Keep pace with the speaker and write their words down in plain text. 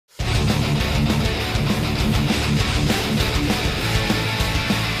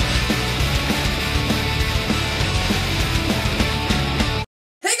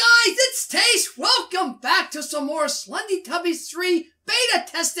some more Slendytubbies 3 beta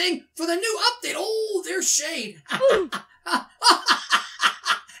testing for the new update. Oh, there's Shade. And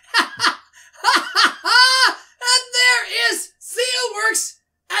there is Zeoworks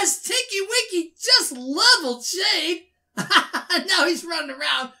as Tinky Winky just leveled Shade. Now he's running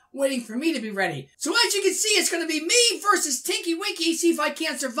around waiting for me to be ready. So as you can see, it's going to be me versus Tinky Winky. See if I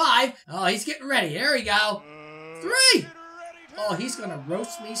can't survive. Oh, he's getting ready. There we go. 3. Oh, he's going to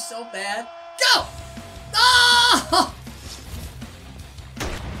roast me so bad. Go! Oh!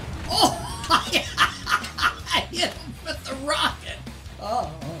 Oh! I hit him with the rocket. Oh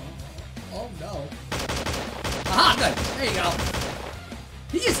no. Aha, good. There you go.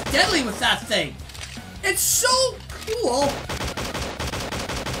 He is deadly with that thing. It's so cool.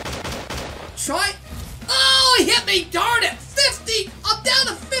 Try. Oh, he hit me. Darn it. 50. I'm down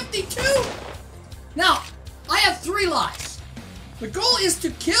to 52. Now, I have 3 lives. The goal is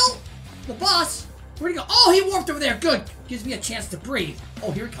to kill the boss. Where'd he go? Oh, he warped over there. Good. Gives me a chance to breathe.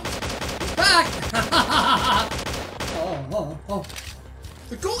 Oh, here he comes. He's back. Oh.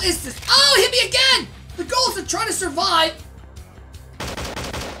 The goal is to... Oh, hit me again. The goal is to try to survive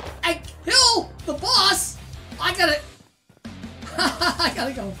and kill the boss. I gotta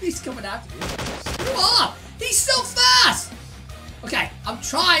go. He's coming after me. Screw off. He's so fast. Okay, I'm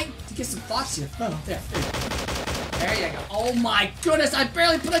trying to get some thoughts here. Oh, there. There you go. Oh my goodness, I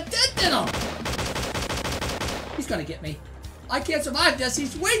barely put a dent in him. He's gonna get me. I can't survive this.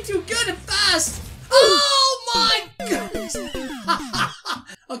 He's way too good and fast. Oh my goodness.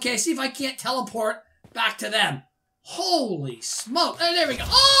 Okay, see if I can't teleport back to them. Holy smoke. Oh, there we go.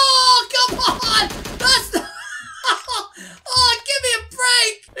 Oh, come on. That's the... Oh, give me a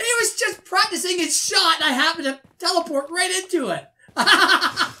break. He was just practicing his shot and I happened to teleport right into it.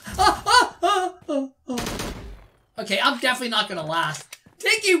 Okay, I'm definitely not gonna last.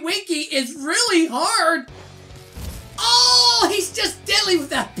 Tinky Winky is really hard. Oh, he's just deadly with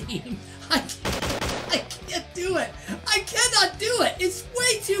that beam. I can't do it. I cannot do it. It's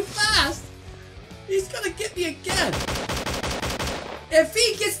way too fast. He's gonna get me again. If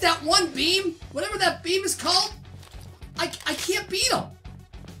he gets that one beam, whatever that beam is called, I can't beat him.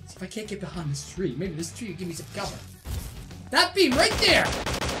 See if I can't get behind this tree. Maybe this tree will give me some cover. That beam right there.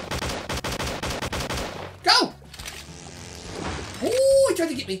 Go. Oh, he tried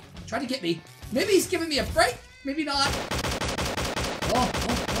to get me. Tried to get me. Maybe he's giving me a break. Maybe not. Oh,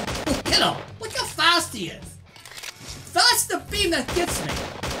 look at him. Look how fast he is. That's the beam that gets me.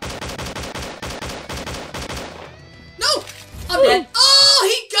 No, I'm dead. Oh,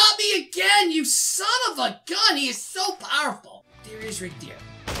 he got me again, you son of a gun. He is so powerful. There he is right there.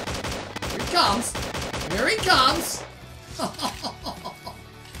 Here he comes. Here he comes. Cut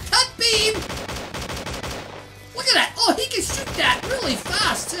beam. Look at that. Oh, he can shoot that really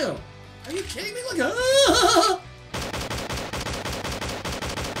fast, too. Are you kidding me? Look at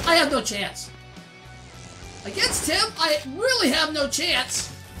I have no chance. Against him, I really have no chance.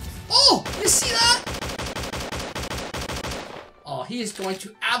 Oh, you see that? Oh, he is going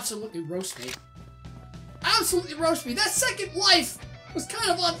to absolutely roast me. Absolutely roast me. That second life was kind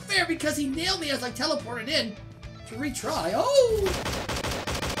of unfair because he nailed me as I teleported in to retry. Oh!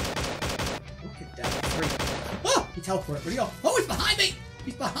 Look at that freak. Oh! He teleported. Where'd he go? Oh, he's behind me!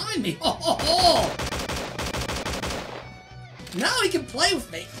 He's behind me! Oh! Now he can play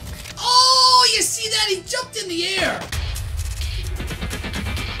with me. Oh! You see that? He jumped in the air!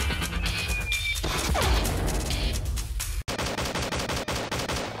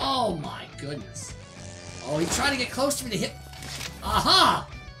 Oh my goodness. Oh, he tried to get close to me to hit. Aha!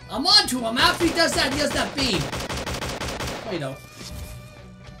 I'm onto him. After he does that beam. No, you don't.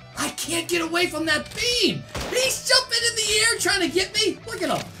 I can't get away from that beam. He's jumping in the air trying to get me. Look at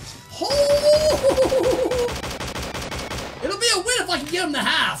him. Oh! It'll be a win if I can get him to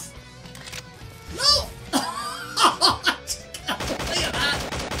half. No! Look at that.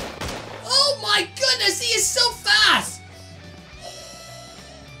 Oh my goodness, he is so fast.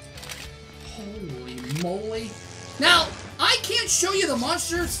 Holy moly. Now, I can't show you the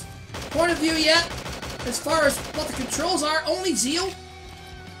monster's point of view yet, as far as what the controls are. Only Zeo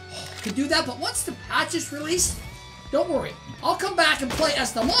can do that, but once the patch is released, don't worry. I'll come back and play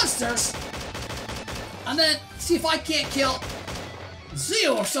as the monsters, and then see if I can't kill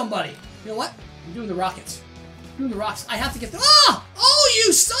Zeo or somebody. You know what? I'm doing the rockets. I'm doing the rocks. I have to get the... Ah! Oh,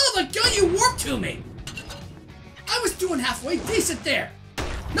 you son of a gun! You warped to me! I was doing halfway decent there.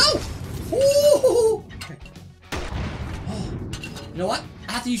 No! Ooh! Okay. Oh. You know what?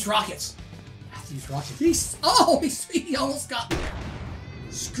 I have to use rockets. I have to use rockets. He almost got me there.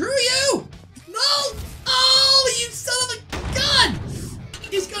 Screw you! No! Oh, you son of a gun!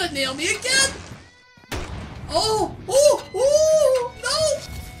 He's gonna nail me again! Oh! Oh! Oh! No!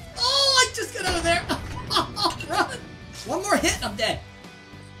 Oh! I just got out of there. Run! One more hit and I'm dead.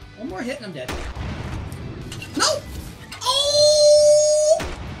 One more hit and I'm dead. No! Oh!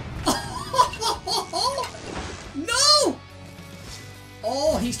 No!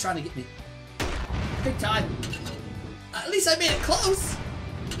 Oh, he's trying to get me. Big time. At least I made it close.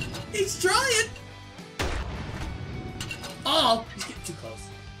 He's trying. Oh, he's getting too close.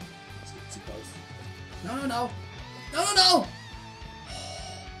 He's getting too close. No, no, no. No, no, no.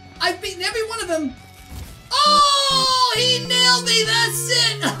 I've beaten every one of them. Oh, he nailed me. That's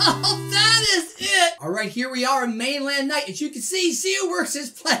it. Oh, that is it. All right, here we are in Mainland Night. As you can see, Zeoworks is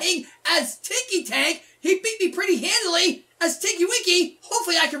playing as Tinky Tank. He beat me pretty handily as Tinky Winky.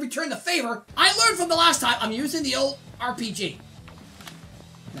 Hopefully I can return the favor. I learned from the last time. I'm using the old RPG.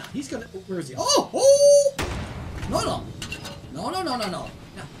 Now, he's gonna... Where is he? Oh! Oh! No, no. No, no, no, no, no.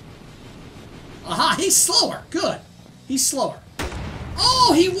 No. Aha, he's slower. Good. He's slower.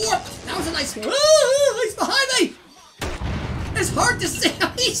 Oh, he warped. That was a nice one. Oh, he's behind me. It's hard to see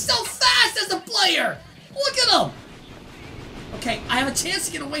him. He's so fast as a player. Look at him. Okay, I have a chance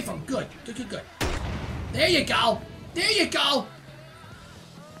to get away from him. Good. Good, good, good. There you go. There you go.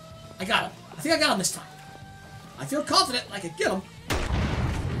 I got him. I think I got him this time. I feel confident I can get him.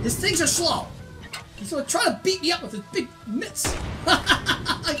 His things are slow. He's going to try to beat me up with his big mitts.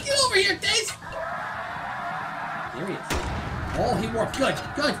 Get over here, Daze. There he is. Oh, he warped. Good,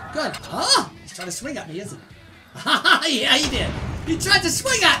 good, good. Ah, he's trying to swing at me, isn't he? Yeah, he did. He tried to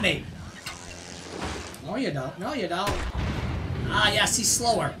swing at me. No, you don't. No, you don't. Ah, yes, he's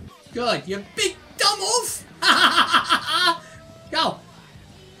slower. Good. You big dumb oof. Go.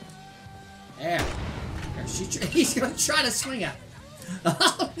 There. He's going to try to swing at me.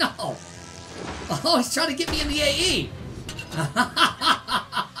 Oh, no. Oh, he's trying to get me in the AE.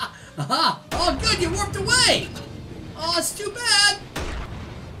 Oh, good. You warped away. Oh, it's too bad.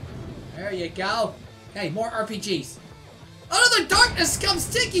 There you go. Hey, more RPGs. Out of the darkness comes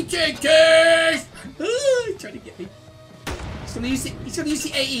Tinky Tinky's. He's trying to get me. He's gonna use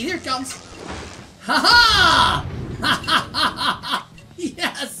the AE. Here it comes. Ha ha! Ha ha ha ha!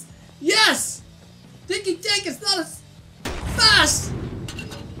 Yes! Yes! Tinky Tank is not as fast.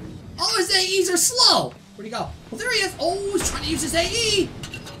 All his AEs are slow. Where'd he go? Well, there he is. Oh, he's trying to use his AE.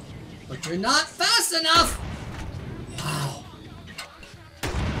 But you're not fast enough. Wow.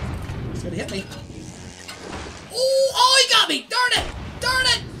 He's gonna hit me. Oh, he got me! Darn it! Darn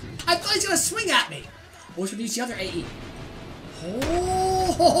it! I thought he was gonna swing at me. Oh, he's gonna use the other AE.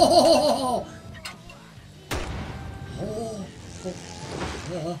 Oh! Oh!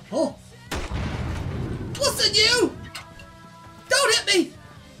 Oh! Oh! Listen, you! Don't hit me!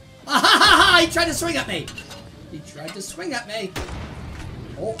 Ah, ha, ha, ha. He tried to swing at me. He tried to swing at me.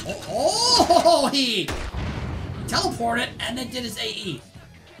 Oh! Oh! Oh! He teleported and then did his AE.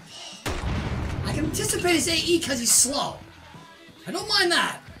 I can anticipate his AE because he's slow. I don't mind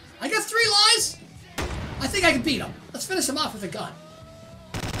that. I got 3 lives. I think I can beat him. Let's finish him off with a gun.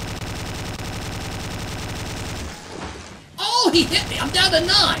 Oh, he hit me. I'm down to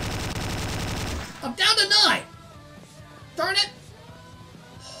 9. I'm down to 9. Darn it.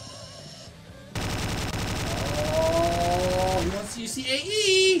 Oh, he wants to use the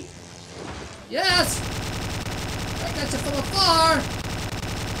AE. Yes. I got you from afar.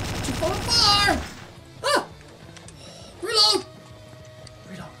 Got you from afar. Ah. Reload.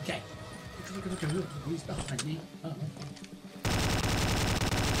 Reload. Okay. Look. He's behind me.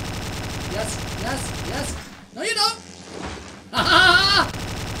 Yes. Yes. Yes. No, you don't. Ha ha ha.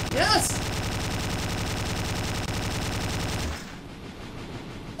 Yes.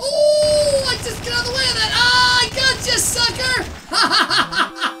 Oh, I just got out of the way of that. Ah, I got you, sucker.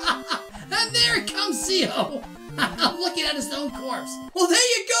 And there comes Zeo. Looking at his own corpse. Well, there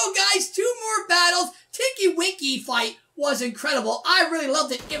you go, guys. 2 more battles. Tinky Winky fight was incredible. I really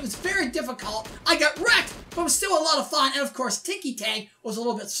loved it. It was very difficult. I got wrecked, but it was still a lot of fun. And of course, Tinky Tank was a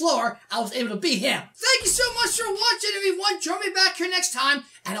little bit slower. I was able to beat him. Thank you so much for watching, everyone. Join me back here next time,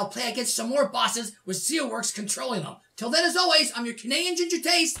 and I'll play against some more bosses with Zeoworks controlling them. Till then, as always, I'm your Canadian Ginger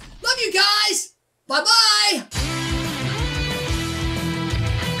Taste. Love you guys. Bye-bye.